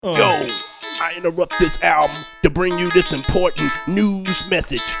Yo, I interrupt this album to bring you this important news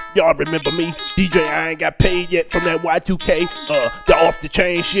message. Y'all remember me? DJ, I ain't got paid yet from that Y2K, the off the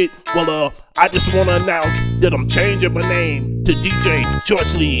chain shit. Well, I just wanna announce that I'm changing my name to DJ Short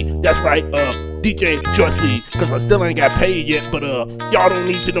Sleeve. That's right, DJ Short Sleeve, cause I still ain't got paid yet, but y'all don't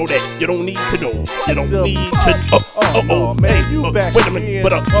need to know that. You don't need to know. You don't need to man, hey, you back wait a minute,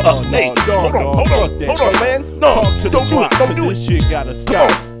 but hey, hold on, man. No, don't do it, don't do it. This shit gotta Come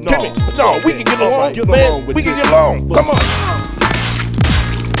stop. on, Timmy. No, we can get along, man. We can get along. Come on.